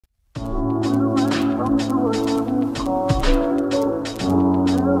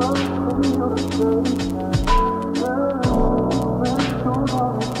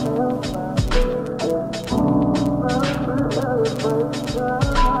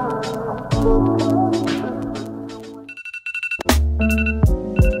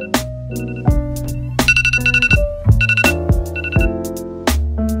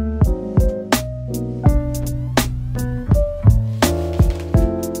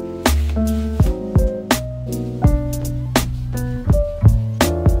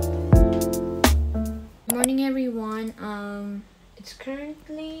Morning everyone. It's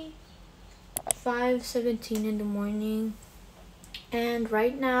currently 5:17 in the morning, and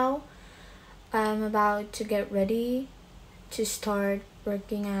right now I'm about to get ready to start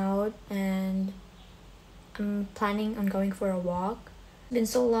working out, and I'm planning on going for a walk. It's been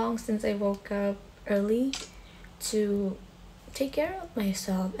so long since I woke up early to take care of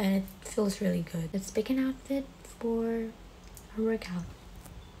myself, and it feels really good. Let's pick an outfit for a workout.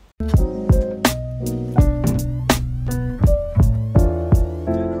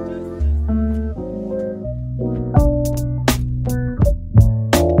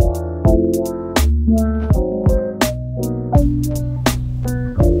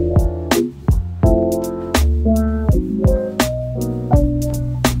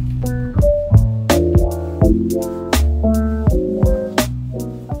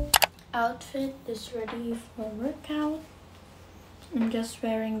 Outfit is ready for workout. I'm just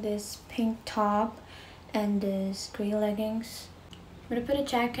wearing this pink top and this gray leggings. I'm gonna put a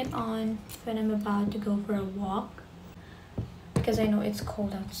jacket on when I'm about to go for a walk because I know it's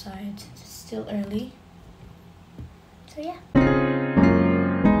cold outside since it's still early. So yeah.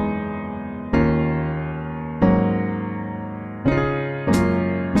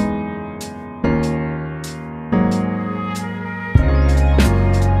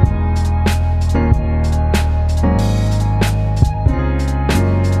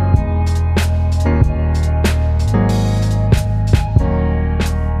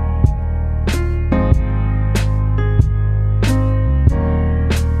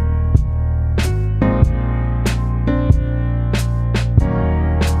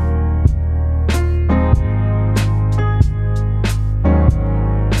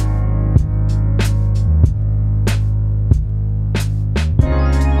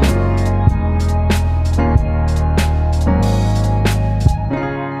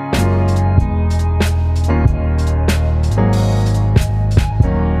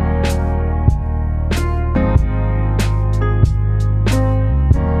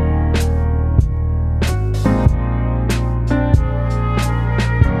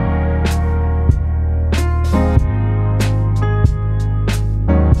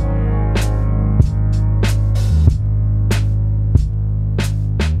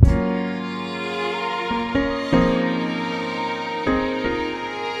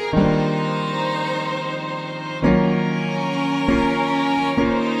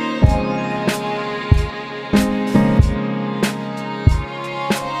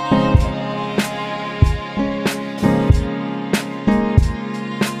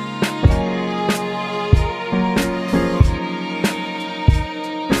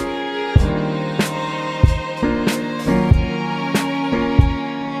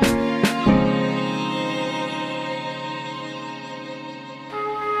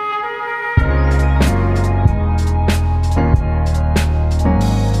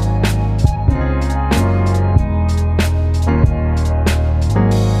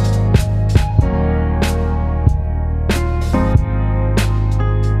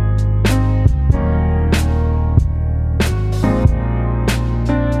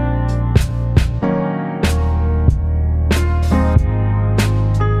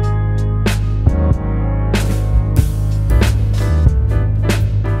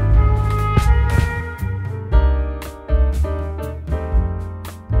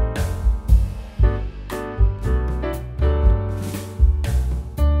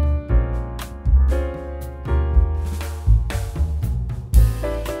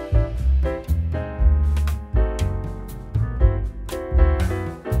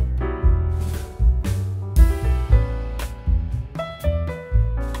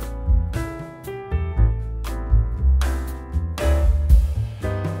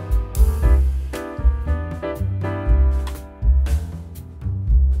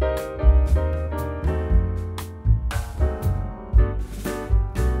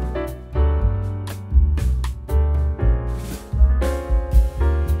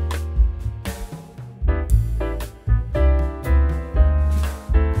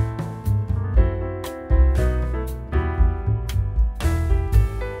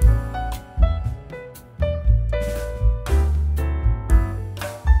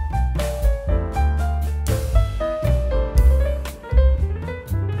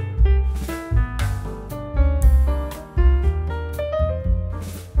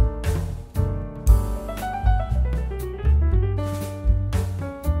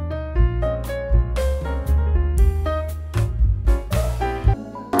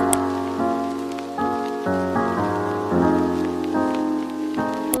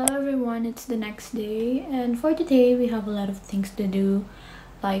 everyone, it's the next day, and for today we have a lot of things to do.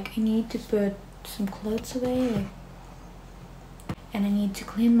 Like I need to put some clothes away, and I need to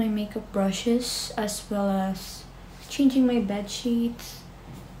clean my makeup brushes, as well as changing my bed sheets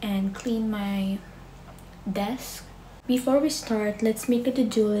and clean my desk. Before we start, let's make a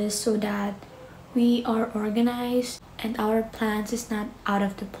to-do list so that we are organized and our plans is not out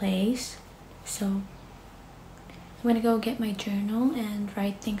of the place. So I'm gonna go get my journal and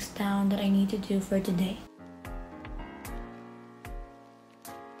write things down that I need to do for today.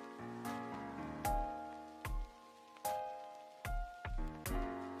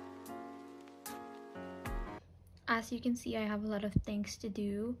 As you can see, I have a lot of things to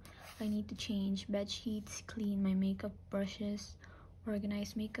do. I need to change bed sheets, clean my makeup brushes,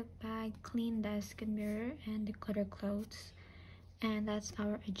 organize makeup bag, clean desk and mirror, and declutter clothes. And that's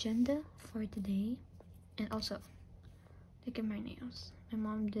our agenda for today. And also, look at my nails. My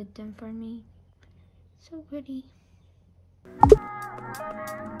mom did them for me. So pretty.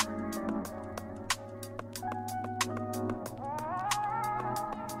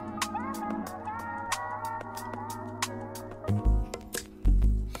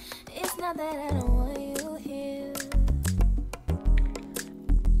 It's not that I don't want you here.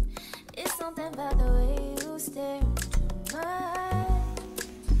 It's something about the way you stare into my eyes.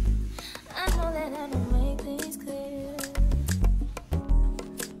 I know that I don't make things clear.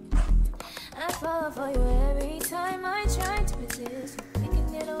 I fall for you every time I try to resist. We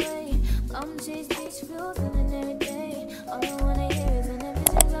can get away. Come chase beach views and every day. All I wanna hear is an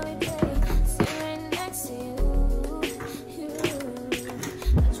everything that we play. Sit right next to you.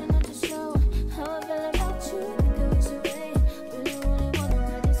 I try not to show how I feel about you. Think I wish away. Really wanna,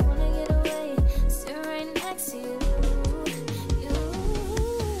 I just wanna get away. Sit right next to you.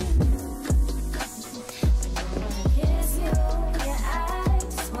 Kiss you, yeah, I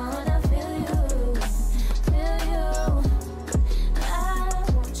just wanna feel you. I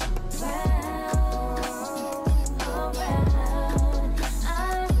want you around, around. I want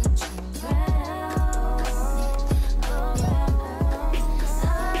you around,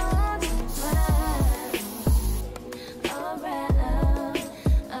 around.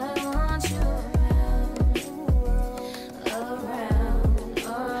 I want you around, around. I want you around,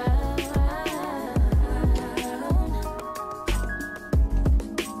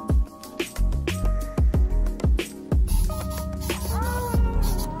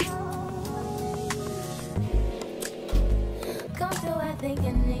 come through, I think I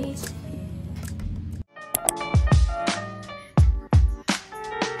need you.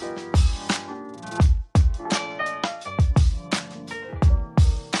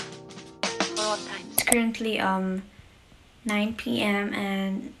 It's currently 9 p.m.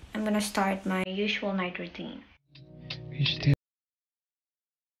 and I'm gonna start my usual night routine.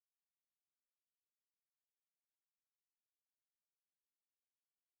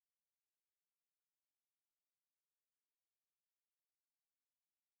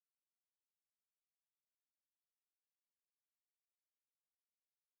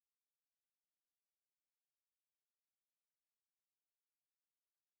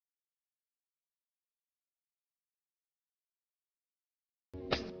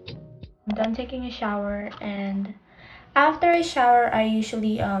 I'm done taking a shower, and after I shower I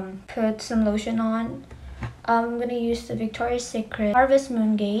usually put some lotion on. I'm gonna use the Victoria's Secret Harvest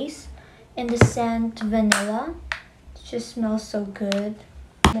Moon Gaze in the scent vanilla. It just smells so good.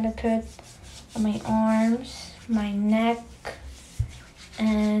 I'm gonna put on my arms, my neck,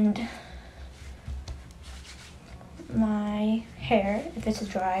 and my hair if it's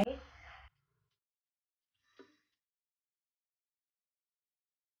dry.